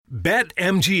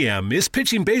BetMGM is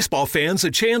pitching baseball fans a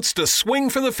chance to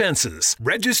swing for the fences.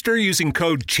 Register using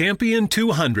code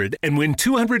CHAMPION200 and win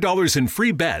 $200 in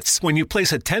free bets when you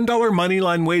place a $10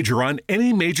 moneyline wager on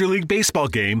any Major League Baseball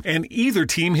game and either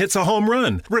team hits a home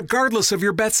run, regardless of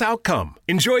your bet's outcome.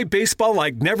 Enjoy baseball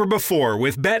like never before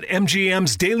with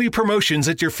BetMGM's daily promotions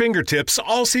at your fingertips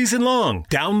all season long.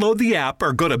 Download the app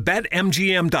or go to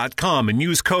BetMGM.com and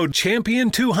use code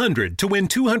CHAMPION200 to win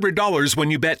 $200 when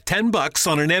you bet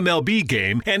 $10 on an MLB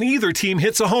game and either team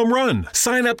hits a home run.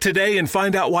 Sign up today and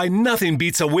find out why nothing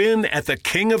beats a win at the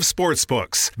King of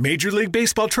Sportsbooks. Major League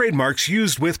Baseball trademarks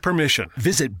used with permission.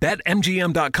 Visit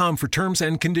BetMGM.com for terms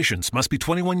and conditions. Must be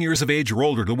 21 years of age or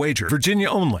older to wager. Virginia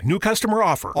only. New customer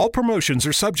offer. All promotions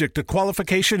are subject to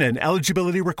qualification and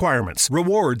eligibility requirements.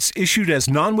 Rewards issued as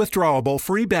non-withdrawable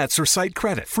free bets or site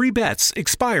credit. Free bets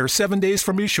expire 7 days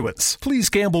from issuance. Please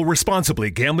gamble responsibly.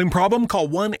 Gambling problem? Call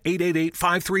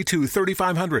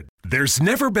 1-888-532-3500. There's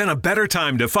never been a better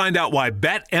time to find out why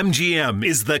BetMGM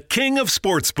is the king of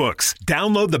sportsbooks.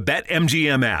 Download the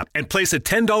BetMGM app and place a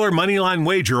 $10 moneyline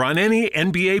wager on any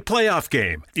NBA playoff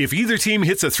game. If either team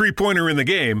hits a three-pointer in the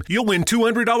game, you'll win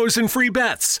 $200 in free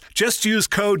bets. Just use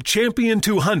code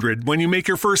CHAMPION200 when you make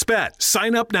your first bet.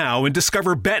 Sign up now and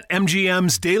discover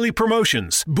BetMGM's daily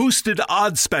promotions, boosted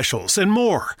odds specials, and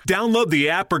more. Download the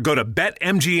app or go to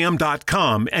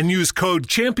BetMGM.com and use code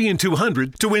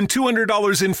CHAMPION200 to win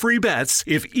 $200 in free bets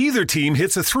if either team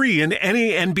hits a three in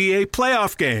any NBA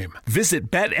playoff game. Visit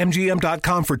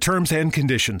BetMGM.com for terms and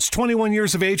conditions. 21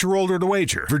 years of age or older to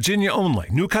wager. Virginia only.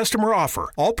 New customer offer.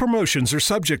 All promotions are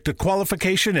subject to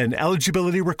qualification and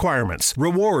eligibility requirements.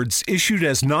 Rewards issued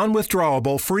as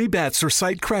non-withdrawable free bets or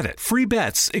site credit. Free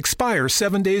bets expire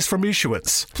 7 days from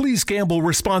issuance. Please gamble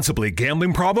responsibly.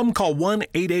 Gambling problem? Call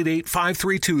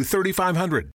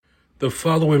 1-888-532-3500. The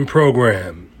following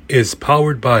program is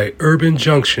powered by Urban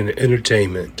Junction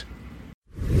Entertainment.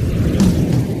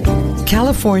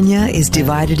 California is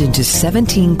divided into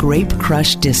 17 grape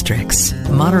crush districts.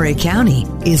 Monterey County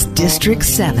is District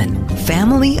 7,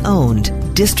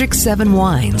 family-owned. District 7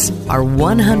 wines are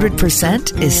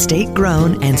 100%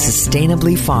 estate-grown and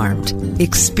sustainably farmed.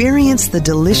 Experience the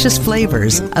delicious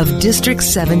flavors of District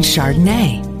 7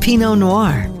 Chardonnay, Pinot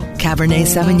Noir, Cabernet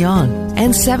Sauvignon,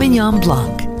 and Sauvignon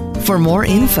Blanc. For more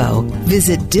info,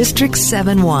 visit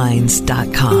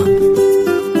district7wines.com.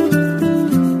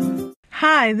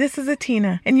 Hi, this is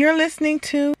Atina, and you're listening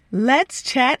to Let's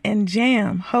Chat and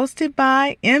Jam, hosted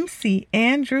by MC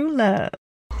Andrew Love.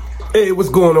 Hey, what's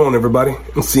going on, everybody?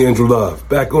 MC Andrew Love,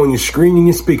 back on your screen and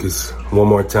your speakers one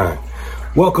more time.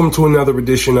 Welcome to another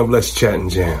edition of Let's Chat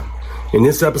and Jam. In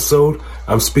this episode,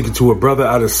 I'm speaking to a brother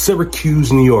out of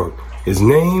Syracuse, New York. His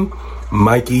name,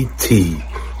 Mikey T.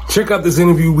 Check out this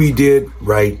interview we did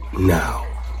right now.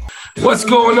 What's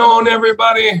going on,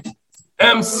 everybody?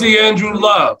 MC Andrew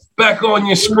Love, back on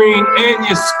your screen and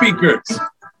your speakers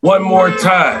one more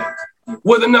time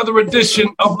with another edition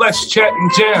of Let's Chat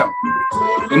and Jam.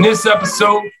 In this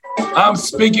episode, I'm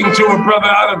speaking to a brother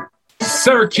out of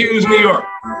Syracuse, New York.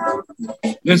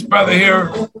 This brother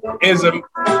here is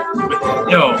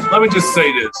let me just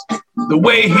say this. The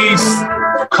way he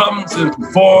comes and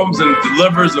performs and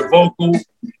delivers a vocal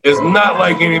is not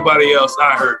like anybody else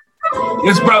I heard.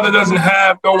 This brother doesn't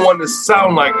have no one to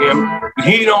sound like him.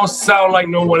 He don't sound like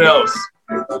no one else.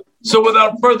 So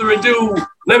without further ado,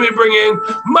 let me bring in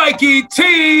Mikey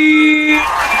T.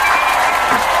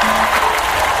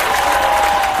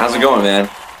 How's it going, man?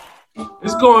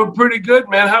 It's going pretty good,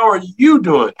 man. How are you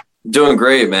doing? Doing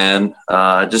great, man.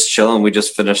 Just chilling. We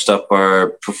just finished up our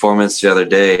performance the other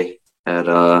day at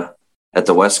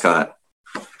the Westcott.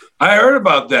 I heard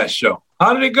about that show.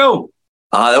 How did it go?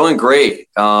 That went great.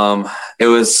 It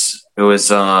was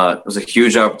a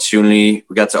huge opportunity.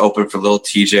 We got to open for Lil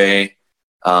TJ.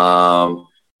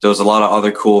 There was a lot of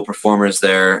other cool performers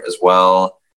there as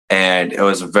well, and it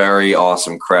was a very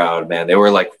awesome crowd, man. They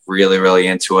were like really, really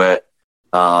into it.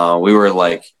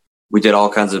 We did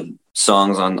all kinds of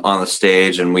songs on the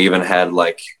stage, and we even had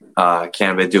like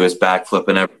Canva do his backflip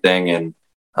and everything, and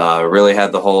really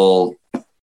had the whole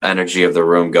energy of the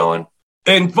room going.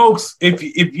 And folks, if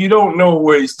you don't know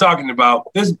what he's talking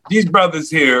about, these brothers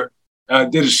here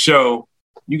did a show.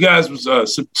 You guys was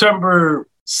September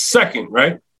 2nd,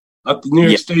 right? At the New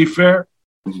York State Fair.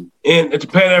 Mm-hmm. And at the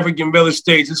Pan African Village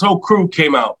stage, this whole crew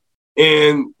came out.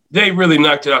 And they really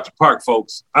knocked it out the park,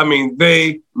 folks. I mean,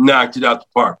 they knocked it out the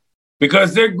park.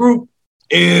 Because their group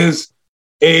is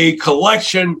a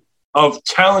collection of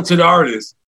talented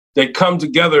artists that come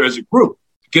together as a group.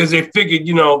 Because they figured,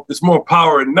 there's more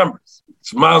power in numbers.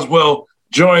 So might as well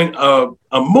join a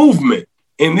movement.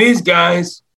 And these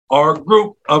guys are a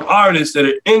group of artists that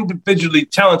are individually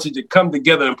talented to come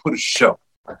together and put a show.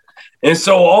 And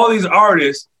so all these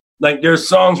artists, like their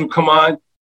songs will come on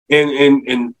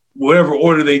in whatever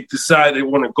order they decide they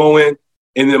want to go in.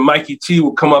 And then Mikey T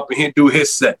will come up and he'll do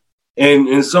his set.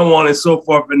 And so on and so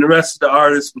forth. And the rest of the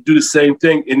artists will do the same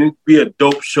thing. And it'd be a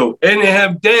dope show. And they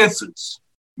have dancers.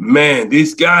 Man,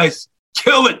 these guys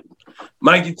kill it.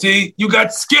 Mikey T, you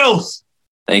got skills.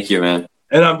 Thank you, man.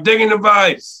 And I'm digging the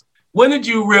vibes. When did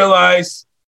you realize,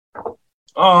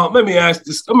 let me ask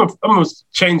this. I'm gonna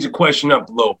change the question up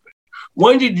a little bit.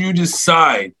 When did you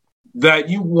decide that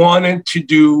you wanted to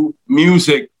do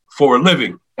music for a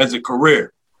living as a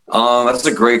career? That's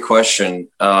a great question.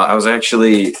 I was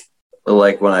actually,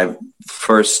 like, when I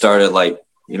first started, like,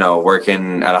 you know,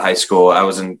 working at a high school, I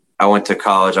went to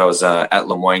college. I was at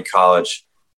Lemoyne College.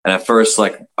 And at first,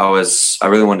 like, I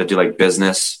really wanted to do, like,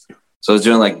 business. So I was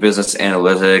doing, like, business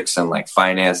analytics and, like,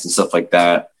 finance and stuff like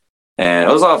that. And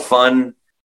it was a lot of fun.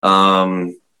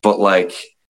 But, like,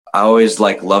 I always,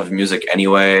 like, loved music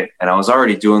anyway. And I was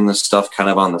already doing this stuff kind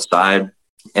of on the side.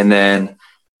 And then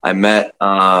I met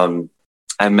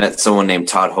someone named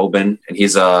Todd Hoban, and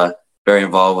he's very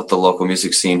involved with the local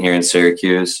music scene here in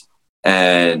Syracuse.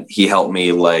 And he helped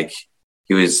me, like,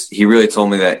 he really told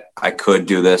me that I could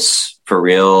do this for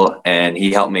real. And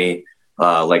he helped me,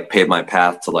 like, pave my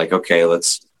path to, like, okay,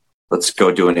 let's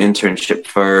go do an internship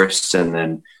first, and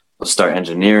then we'll start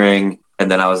engineering. And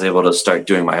then I was able to start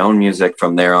doing my own music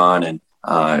from there on. And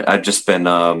I've just been,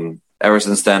 ever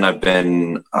since then, I've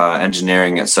been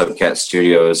engineering at Subcat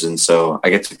Studios. And so I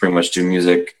get to pretty much do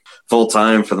music full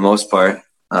time for the most part,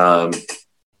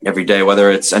 every day,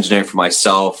 whether it's engineering for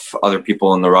myself, other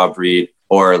people in the Rob Reed,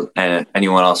 or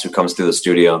anyone else who comes through the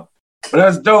studio. Well,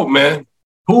 that's dope, man.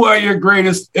 Who are your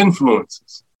greatest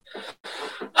influences?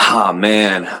 Oh,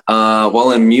 man.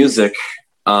 Well, in music,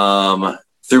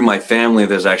 through my family,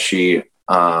 there's actually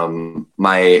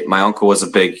my uncle was a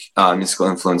big musical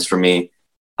influence for me.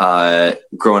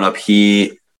 Growing up,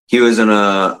 he was in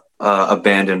a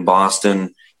band in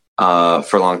Boston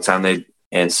for a long time.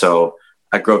 And so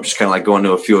I grew up just kind of like going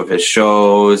to a few of his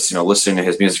shows, you know, listening to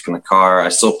his music in the car. I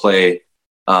still play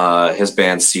his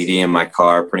band's CD in my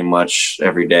car pretty much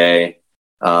every day.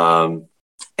 And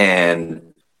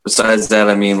besides that,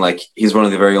 I mean, like, he's one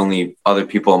of the very only other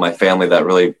people in my family that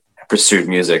really pursued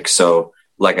music. So,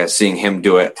 like, seeing him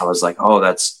do it, I was like, oh,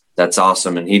 that's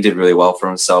awesome. And he did really well for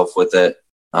himself with it.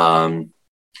 The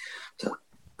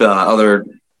other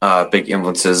big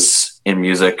influences in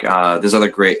music, there's other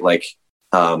great, like,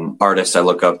 artists I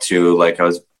look up to. Like,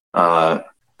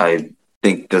 I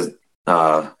think there's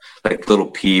like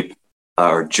Little Peep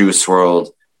or Juice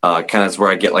WRLD, kind of is where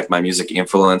I get, like, my music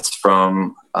influence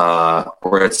from,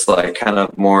 where it's like kind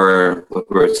of more what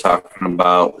we were talking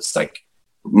about. It's like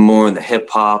more in the hip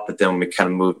hop, but then we kind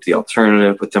of moved to the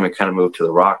alternative, but then we kind of moved to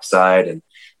the rock side, and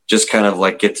just kind of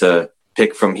like get to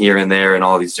pick from here and there and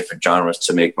all these different genres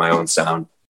to make my own sound.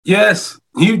 Yes,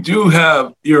 you do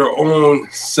have your own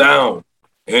sound.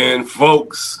 And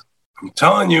folks, I'm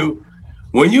telling you,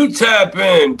 when you tap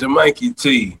into Mikey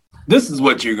T, this is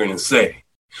what you're going to say.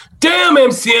 Damn,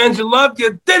 MC Angela,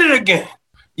 you did it again.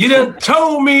 You done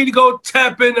told me to go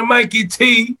tap into Mikey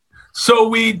T, so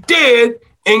we did,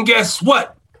 and guess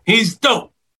what? He's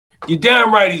dope. You're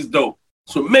damn right he's dope.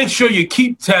 So make sure you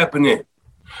keep tapping in.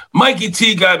 Mikey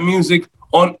T got music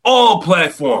on all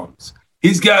platforms.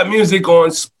 He's got music on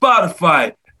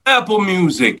Spotify, Apple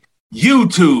Music,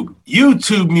 YouTube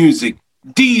Music,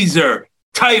 Deezer,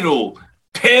 Tidal,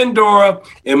 Pandora,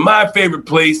 and my favorite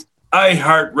place,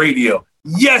 iHeartRadio.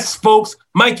 Yes, folks,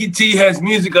 Mikey T has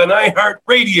music on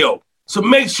iHeartRadio. So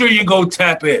make sure you go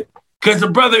tap in, because the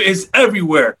brother is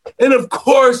everywhere. And of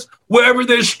course, wherever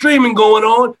there's streaming going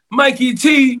on, Mikey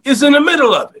T is in the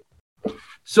middle of it.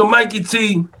 So Mikey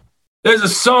T, there's a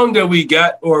song that we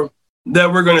got, or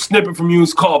that we're going to snip it from you.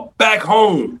 It's called Back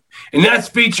Home. And that's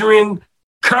featuring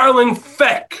Carlin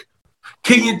Feck.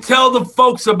 Can you tell the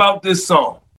folks about this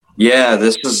song? Yeah,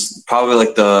 this is probably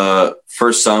like the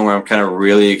first song where I'm kind of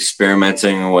really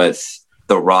experimenting with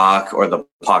the rock or the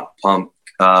pop punk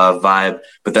vibe,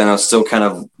 but then I was still kind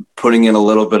of putting in a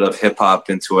little bit of hip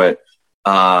hop into it.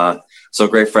 So a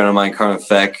great friend of mine, Carlin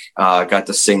Feck, got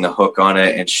to sing the hook on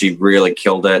it, and she really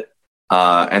killed it.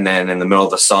 And then in the middle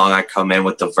of the song, I come in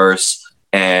with the verse,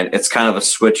 and it's kind of a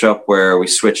switch up where we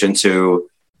switch into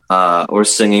we're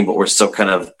singing, but we're still kind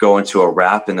of going to a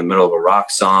rap in the middle of a rock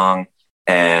song.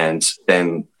 And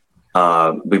then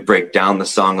we break down the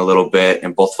song a little bit,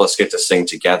 and both of us get to sing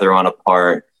together on a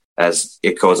part as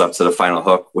it goes up to the final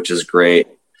hook, which is great.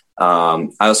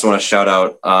 I also want to shout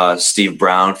out Steve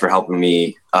Brown for helping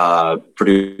me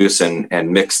produce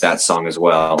and mix that song as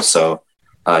well. So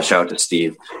shout out to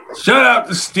Steve. Shout out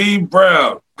to Steve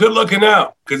Brown. Good looking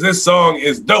out, because this song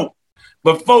is dope.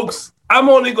 But folks, I'm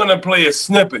only going to play a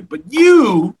snippet, but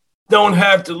you don't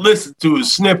have to listen to a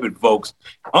snippet, folks.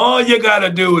 All you got to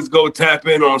do is go tap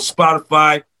in on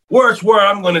Spotify, where it's where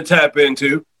I'm going to tap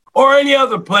into, or any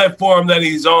other platform that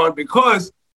he's on,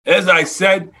 because, as I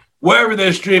said, wherever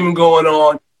there's streaming going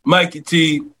on, Mikey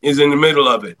T is in the middle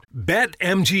of it.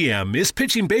 BetMGM is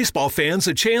pitching baseball fans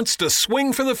a chance to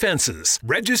swing for the fences.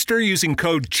 Register using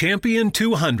code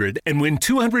CHAMPION200 and win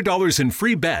 $200 in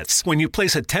free bets when you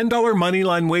place a $10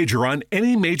 moneyline wager on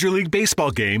any Major League Baseball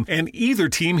game and either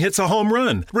team hits a home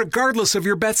run, regardless of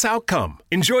your bet's outcome.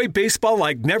 Enjoy baseball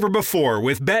like never before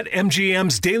with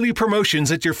BetMGM's daily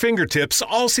promotions at your fingertips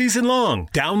all season long.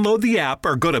 Download the app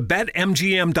or go to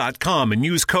BetMGM.com and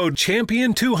use code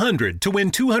CHAMPION200 to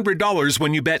win $200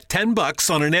 when you bet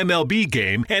 $10 on an MLB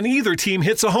game and either team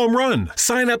hits a home run.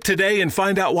 Sign up today and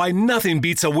find out why nothing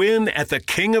beats a win at the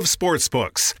King of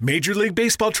Sportsbooks. Major League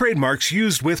Baseball trademarks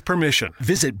used with permission.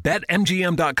 Visit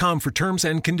BetMGM.com for terms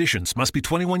and conditions. Must be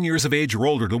 21 years of age or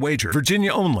older to wager.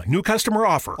 Virginia only. New customer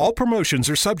offer. All promotions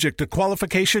are subject to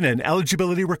qualification and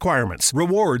eligibility requirements.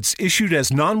 Rewards issued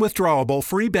as non-withdrawable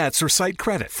free bets or site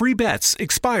credit. Free bets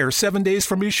expire 7 days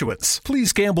from issuance.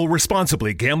 Please gamble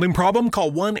responsibly. Gambling problem?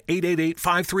 Call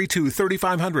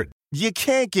 1-888-532-3500. You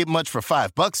can't get much for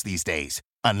 $5 these days.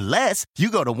 Unless you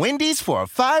go to Wendy's for a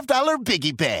 $5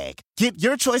 Biggie Bag. Get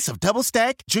your choice of double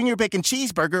stack, junior bacon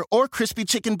cheeseburger, or crispy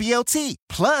chicken BLT.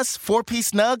 Plus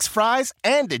 4-piece nugs, fries,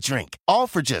 and a drink. All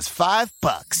for just $5.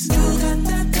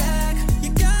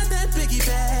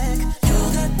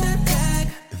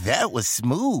 That was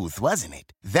smooth, wasn't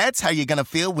it? That's how you're going to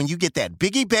feel when you get that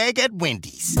Biggie Bag at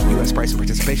Wendy's. U.S. price and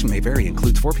participation may vary.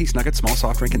 Includes 4-piece nuggets, small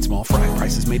soft drink, and small fry.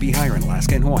 Prices may be higher in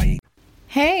Alaska and Hawaii.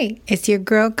 Hey, it's your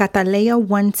girl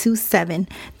Catalea127.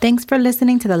 Thanks for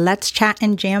listening to the Let's Chat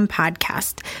and Jam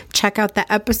podcast. Check out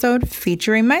the episode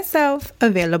featuring myself,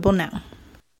 available now.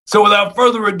 So without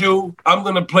further ado, I'm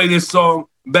going to play this song,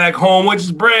 Back Home, which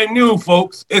is brand new,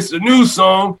 folks. It's a new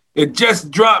song. It just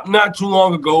dropped not too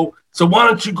long ago. So why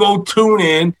don't you go tune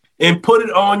in and put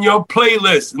it on your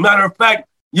playlist? As a matter of fact,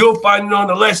 you'll find it on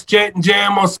the Let's Chat and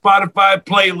Jam on Spotify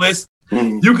playlist.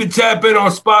 You can tap in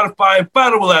on Spotify and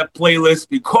follow that playlist,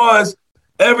 because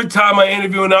every time I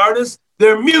interview an artist,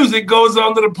 their music goes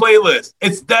onto the playlist.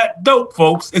 It's that dope,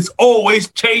 folks. It's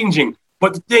always changing.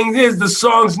 But the thing is, the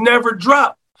songs never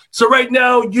drop. So right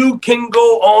now, you can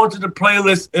go onto the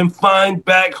playlist and find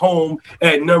Back Home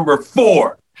at number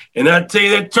 4. And I tell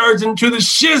you, that turns into the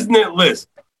Shiznit list.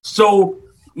 So,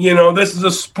 you know, this is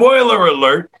a spoiler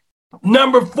alert.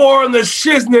 Number 4 on the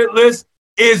Shiznit list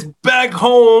is Back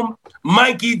Home,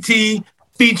 Mikey T,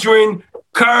 featuring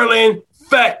Carlin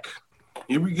Feck.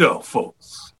 Here we go,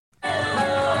 folks. So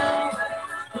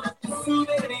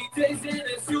many days and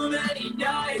so many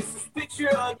nights. Picture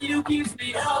of you keeps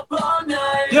me up all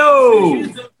night. Yo!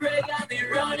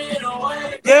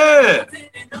 Yeah!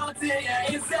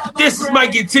 This is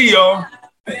Mikey T, y'all.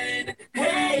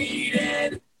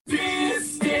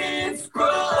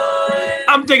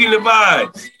 I'm taking the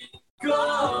vibes.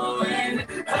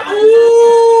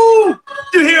 Ooh!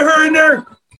 You hear her in there?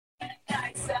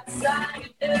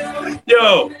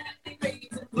 Yo!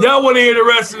 Y'all want to hear the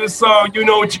rest of the song? You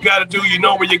know what you got to do. You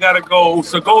know where you got to go.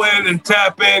 So go ahead and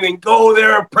tap in and go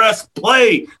there and press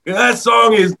play. That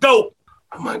song is dope.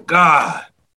 Oh, my God.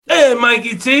 Hey,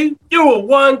 Mikey T, you're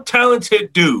one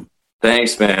talented dude.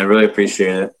 Thanks, man. I really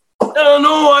appreciate it.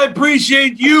 No, I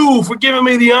appreciate you for giving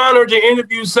me the honor to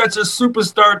interview such a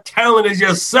superstar talent as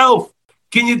yourself.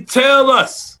 Can you tell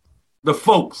us, the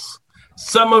folks,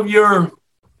 some of your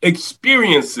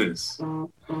experiences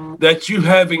that you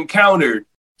have encountered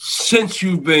since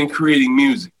you've been creating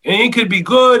music? And it could be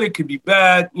good, it could be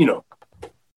bad, you know,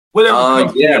 whatever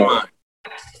comes to your mind.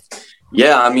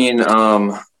 Yeah, I mean,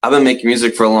 I've been making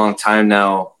music for a long time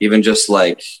now, even just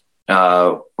like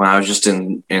when I was just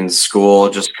in school,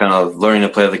 just kind of learning to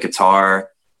play the guitar,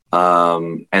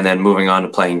 and then moving on to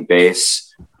playing bass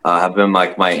have been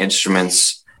like my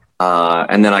instruments.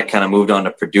 And then I kind of moved on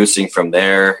to producing from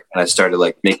there, and I started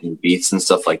like making beats and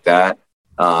stuff like that.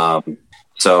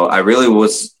 So I really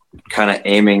was kind of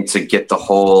aiming to get the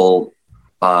whole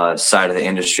side of the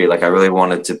industry. Like I really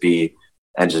wanted to be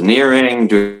engineering,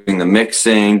 doing the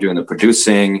mixing, doing the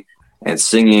producing, and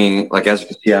singing. Like as you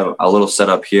can see, I have a little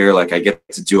setup here. Like I get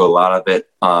to do a lot of it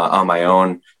on my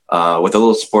own with a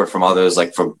little support from others,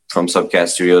 like from Subcat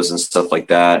Studios and stuff like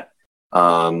that.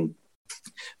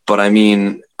 But But I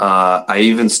mean, I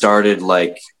even started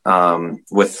like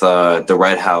with the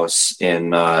Red House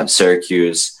in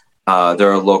Syracuse.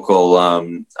 They're a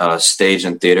local stage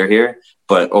and theater here,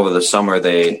 but over the summer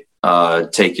they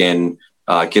take in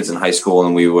kids in high school,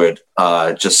 and we would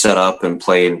just set up and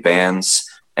play in bands,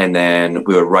 and then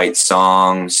we would write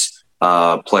songs,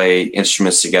 play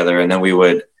instruments together, and then we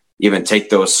would even take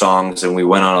those songs and we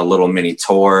went on a little mini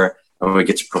tour, and we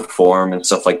get to perform and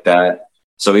stuff like that.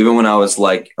 So even when I was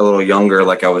like a little younger,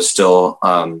 like I was still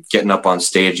getting up on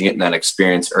stage and getting that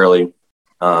experience early.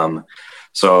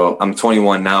 So I'm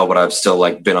 21 now, but I've still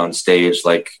like been on stage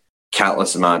like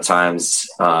countless amount of times.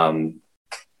 And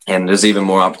there's even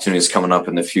more opportunities coming up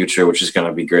in the future, which is going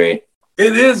to be great.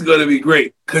 It is going to be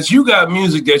great because you got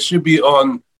music that should be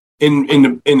on in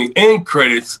the end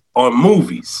credits on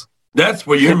movies. That's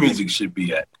where your music should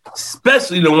be at,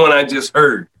 especially the one I just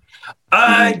heard.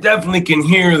 I definitely can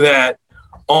hear that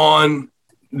on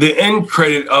the end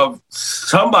credit of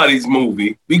somebody's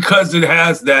movie because it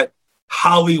has that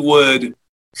Hollywood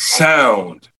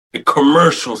sound, the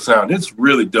commercial sound. It's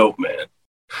really dope, man.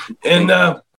 And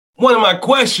one of my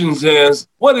questions is,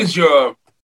 what is your,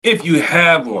 if you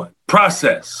have one,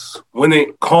 process when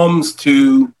it comes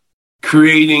to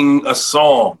creating a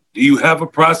song? Do you have a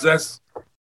process?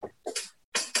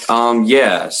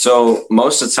 Yeah. So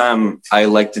most of the time I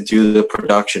like to do the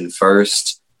production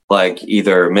first, like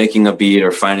either making a beat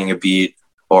or finding a beat,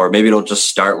 or maybe it'll just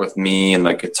start with me and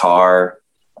my guitar.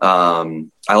 I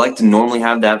like to normally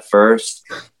have that first,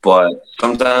 but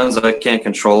sometimes I can't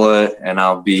control it, and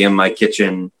I'll be in my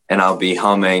kitchen and I'll be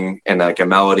humming and like a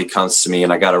melody comes to me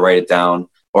and I got to write it down.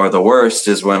 Or the worst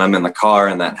is when I'm in the car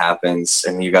and that happens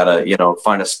and you got to,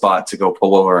 find a spot to go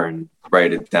pull over and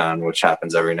write it down, which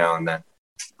happens every now and then.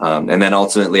 And then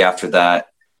ultimately after that,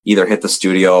 either hit the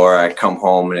studio or I come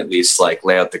home and at least like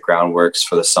lay out the groundworks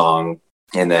for the song.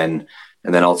 And then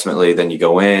ultimately then you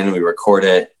go in, we record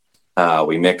it,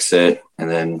 we mix it, and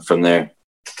then from there.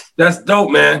 That's dope,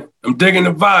 man. I'm digging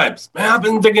the vibes. Man, I've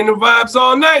been digging the vibes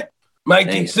all night.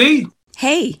 Mikey T.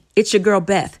 Hey, it's your girl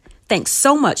Beth. Thanks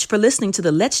so much for listening to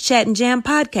the Let's Chat and Jam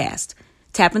podcast.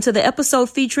 Tap into the episode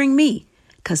featuring me,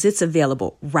 because it's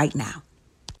available right now.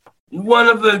 One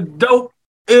of the dope,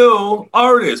 ill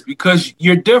artists, because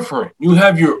you're different. You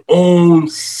have your own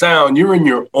sound. You're in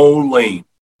your own lane.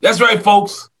 That's right,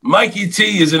 folks. Mikey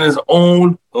T is in his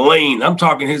own lane. I'm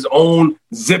talking his own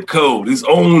zip code, his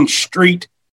own street,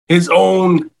 his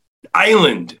own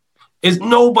island. Is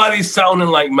nobody sounding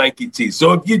like Mikey T.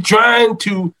 So if you're trying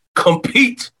to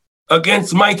compete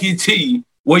against Mikey T,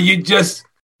 well, you're just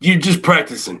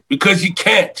practicing because you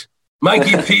can't.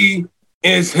 Mikey T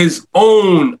is his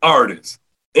own artist.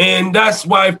 And that's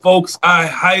why, folks, I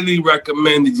highly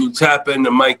recommend that you tap into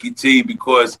Mikey T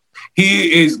because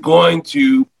he is going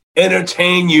to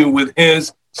entertain you with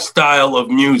his style of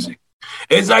music.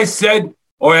 As I said,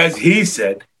 or as he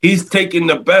said, he's taken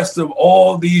the best of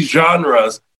all these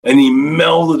genres and he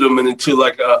melded them into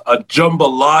like a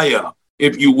jambalaya,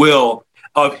 if you will,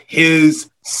 of his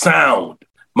sound.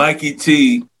 Mikey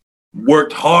T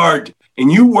worked hard,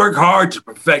 and you work hard to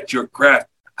perfect your craft.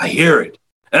 I hear it.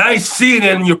 And I see it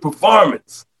in your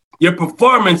performance. Your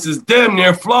performance is damn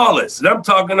near flawless. And I'm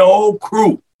talking the whole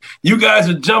crew. You guys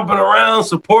are jumping around,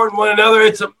 supporting one another.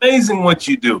 It's amazing what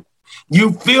you do.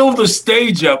 You fill the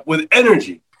stage up with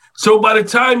energy. So by the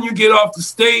time you get off the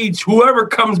stage, whoever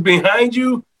comes behind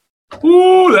you,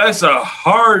 ooh, that's a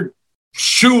hard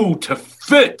shoe to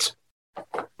fit.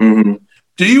 Mm-hmm.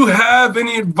 Do you have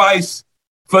any advice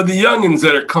for the youngins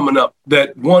that are coming up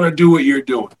that want to do what you're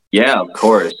doing? Yeah, of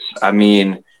course. I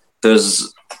mean,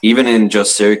 there's even in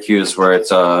just Syracuse where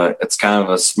it's kind of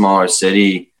a smaller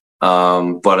city.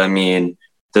 But I mean,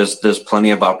 there's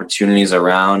plenty of opportunities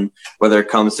around, whether it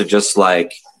comes to just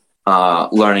like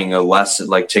learning a lesson,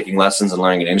 like taking lessons and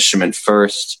learning an instrument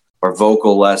first, or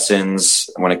vocal lessons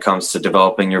when it comes to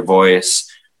developing your voice.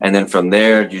 And then from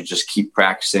there, you just keep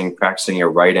practicing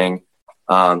your writing.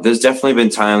 There's definitely been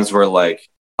times where like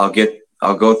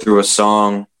I'll go through a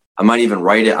song. I might even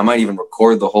write it. I might even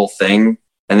record the whole thing.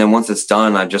 And then once it's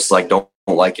done, I just like don't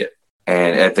like it.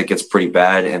 And I think it's pretty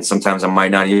bad. And sometimes I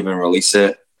might not even release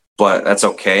it, but that's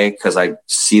okay. Cause I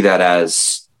see that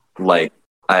as like,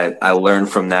 I learned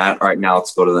from that. All right, now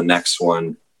let's go to the next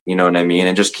one. You know what I mean?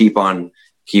 And just keep on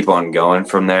going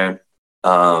from there.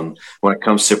 When it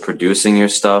comes to producing your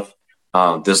stuff,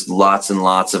 there's lots and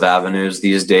lots of avenues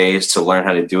these days to learn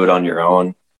how to do it on your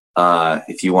own.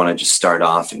 If you want to just start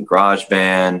off in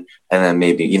GarageBand and then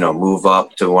maybe, move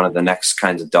up to one of the next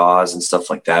kinds of DAWs and stuff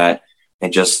like that.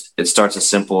 And it starts as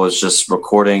simple as just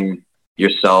recording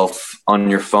yourself on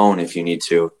your phone if you need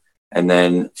to. and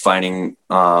then finding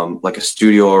like a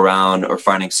studio around, or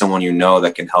finding someone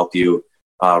that can help you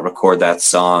record that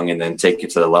song and then take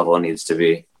it to the level it needs to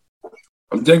be.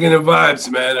 I'm digging the vibes,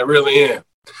 man. I really am.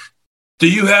 Do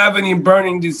you have any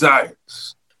burning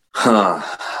desires?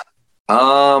 I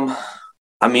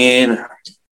mean,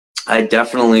 I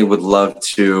definitely would love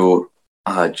to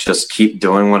just keep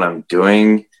doing what I'm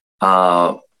doing.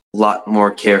 A lot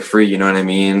more carefree, you know what I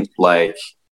mean? Like,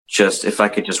 just if I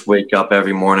could just wake up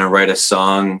every morning, write a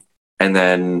song, and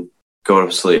then go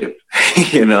to sleep,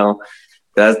 you know?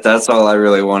 That's all I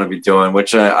really want to be doing,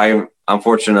 which I'm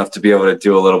fortunate enough to be able to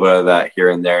do a little bit of that here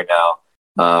and there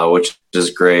now, which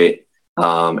is great.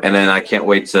 And then I can't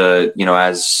wait to,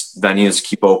 as venues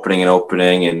keep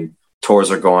opening and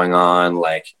tours are going on,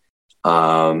 like,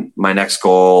 my next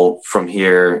goal from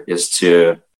here is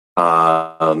to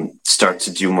start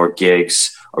to do more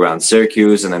gigs around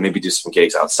Syracuse, and then maybe do some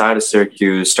gigs outside of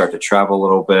Syracuse, start to travel a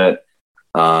little bit.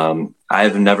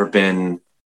 I've never been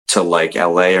to like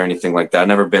LA or anything like that. I've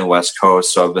never been West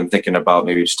Coast, so I've been thinking about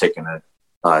maybe just taking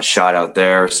a shot out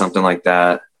there or something like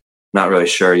that. Not really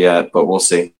sure yet, but we'll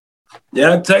see. Yeah,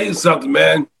 I'll tell you something,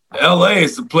 man. LA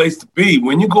is the place to be.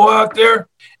 When you go out there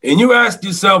and you ask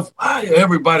yourself, why do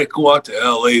everybody go out to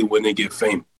LA when they get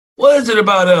famous? What is it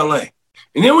about LA?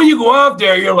 And then when you go out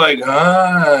there, you're like,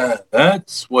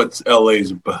 that's what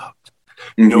LA's about.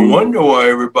 Mm-hmm. No wonder why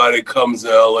everybody comes to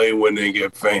LA when they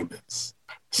get famous.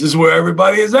 This is where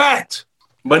everybody is at.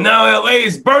 But now LA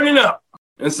is burning up.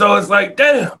 And so it's like,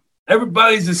 damn,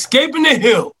 everybody's escaping the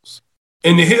hills.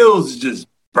 And the hills is just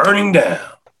burning down.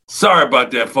 Sorry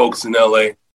about that, folks in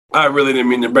LA. I really didn't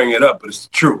mean to bring it up, but it's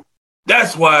true.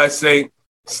 That's why I say,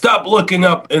 stop looking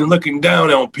up and looking down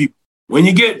on people. When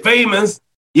you get famous,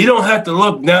 you don't have to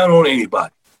look down on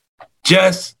anybody.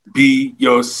 Just be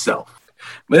yourself.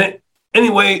 But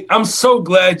anyway, I'm so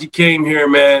glad you came here,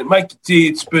 man. Mikey T,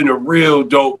 it's been a real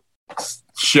dope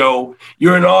show.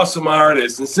 You're an awesome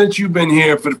artist. And since you've been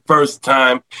here for the first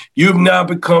time, you've now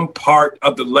become part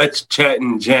of the Let's Chat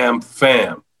and Jam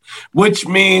fam, which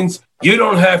means you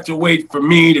don't have to wait for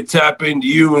me to tap into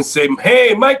you and say,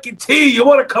 hey, Mikey T, you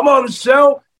want to come on the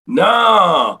show?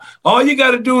 Nah. All you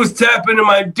got to do is tap into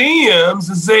my DMs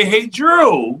and say, hey,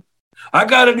 Drew, I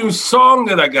got a new song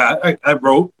that I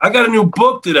wrote. I got a new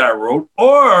book that I wrote.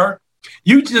 Or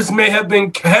you just may have been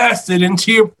casted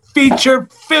into your feature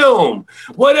film.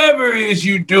 Whatever it is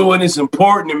you're doing is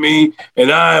important to me, and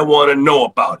I want to know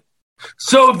about it.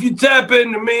 So if you tap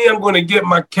into me, I'm going to get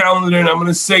my calendar and I'm going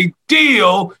to say,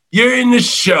 deal, you're in the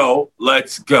show,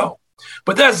 let's go.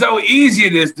 But that's how easy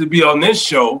it is to be on this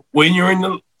show when you're in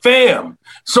the fam.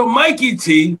 So Mikey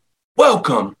T,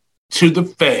 welcome to the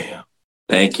fam.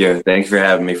 Thank you. Thanks for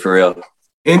having me, for real.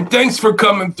 And thanks for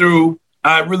coming through.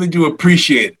 I really do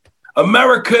appreciate it.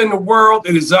 America and the world,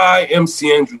 it is I,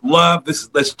 MC Andrew Love. This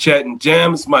is Let's Chat and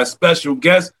Jam. It's my special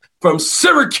guest from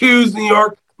Syracuse, New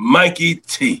York, Mikey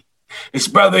T. His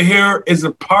brother here is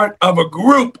a part of a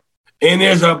group, and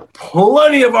there's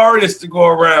plenty of artists to go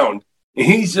around. And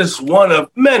he's just one of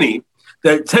many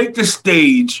that take the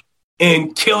stage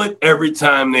and kill it every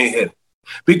time they hit it.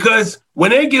 Because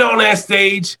when they get on that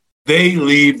stage, they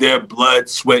leave their blood,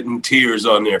 sweat, and tears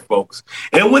on there, folks.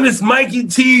 And when it's Mikey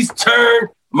T's turn,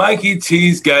 Mikey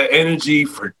T's got energy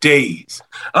for days.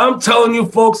 I'm telling you,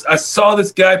 folks, I saw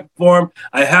this guy perform.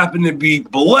 I happened to be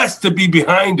blessed to be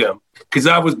behind him because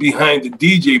I was behind the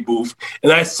DJ booth.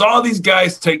 And I saw these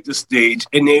guys take the stage,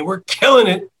 and they were killing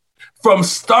it from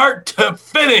start to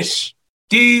finish.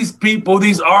 These people,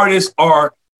 these artists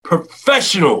are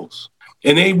professionals,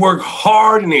 and they work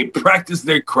hard, and they practice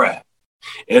their craft.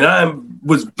 And I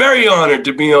was very honored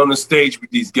to be on the stage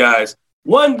with these guys.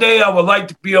 One day I would like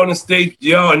to be on the stage with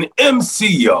y'all and MC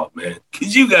y'all, man,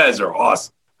 because you guys are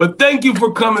awesome. But thank you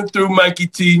for coming through, Mikey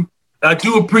T. I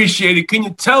do appreciate it. Can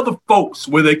you tell the folks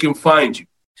where they can find you?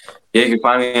 Yeah, you can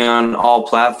find me on all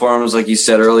platforms, like you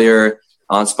said earlier,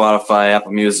 on Spotify,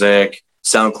 Apple Music,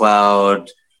 SoundCloud,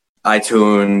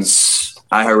 iTunes,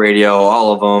 iHeartRadio,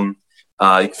 all of them.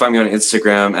 You can find me on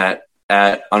Instagram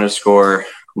at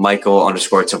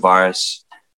 _Michael_Tavares.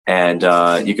 And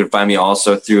you can find me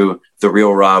also through The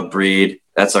Real Raw Breed.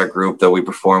 That's our group that we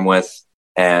perform with.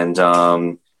 And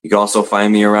you can also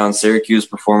find me around Syracuse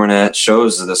performing at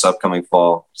shows this upcoming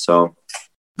fall. So,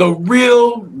 The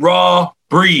Real Raw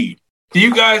Breed. Do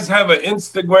you guys have an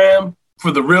Instagram for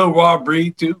The Real Raw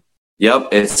Breed too? Yep,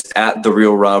 it's at The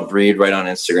Real Raw Breed right on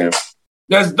Instagram.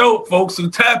 That's dope, folks. So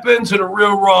tap into The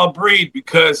Real Raw Breed,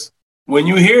 because when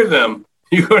you hear them,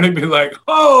 you're going to be like,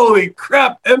 holy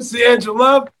crap, MC Andrew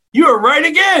Love, you are right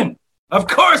again. Of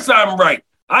course I'm right.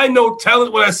 I know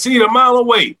talent when I see it a mile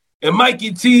away. And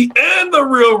Mikey T and the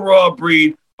Real Raw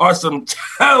Breed are some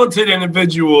talented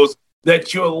individuals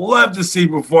that you'll love to see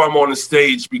perform on the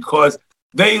stage because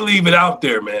they leave it out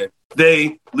there, man.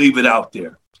 They leave it out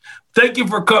there. Thank you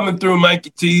for coming through,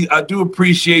 Mikey T. I do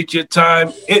appreciate your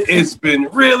time. It has been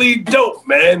really dope,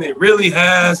 man. It really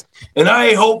has. And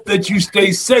I hope that you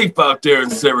stay safe out there in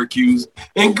Syracuse.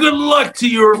 And good luck to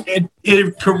your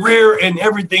career and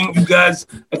everything you guys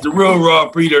at the Real Raw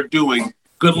Breed are doing.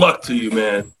 Good luck to you,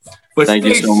 man. But Thank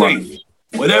you so safe. much.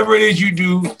 Whatever it is you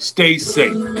do, stay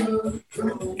safe.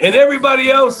 And everybody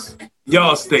else,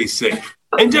 y'all stay safe.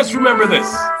 And just remember this,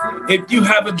 if you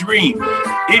have a dream,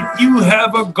 if you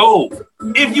have a goal,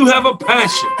 if you have a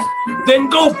passion, then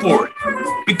go for it.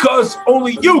 Because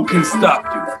only you can stop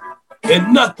you.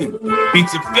 And nothing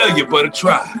beats a failure but a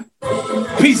try.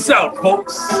 Peace out,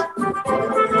 folks.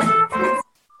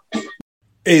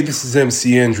 Hey, this is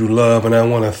MC Andrew Love, and I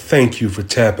want to thank you for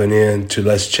tapping in to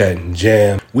Let's Chat and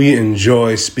Jam. We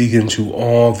enjoy speaking to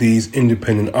all these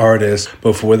independent artists,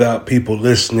 but without people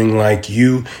listening like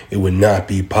you, it would not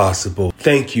be possible.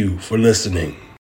 Thank you for listening.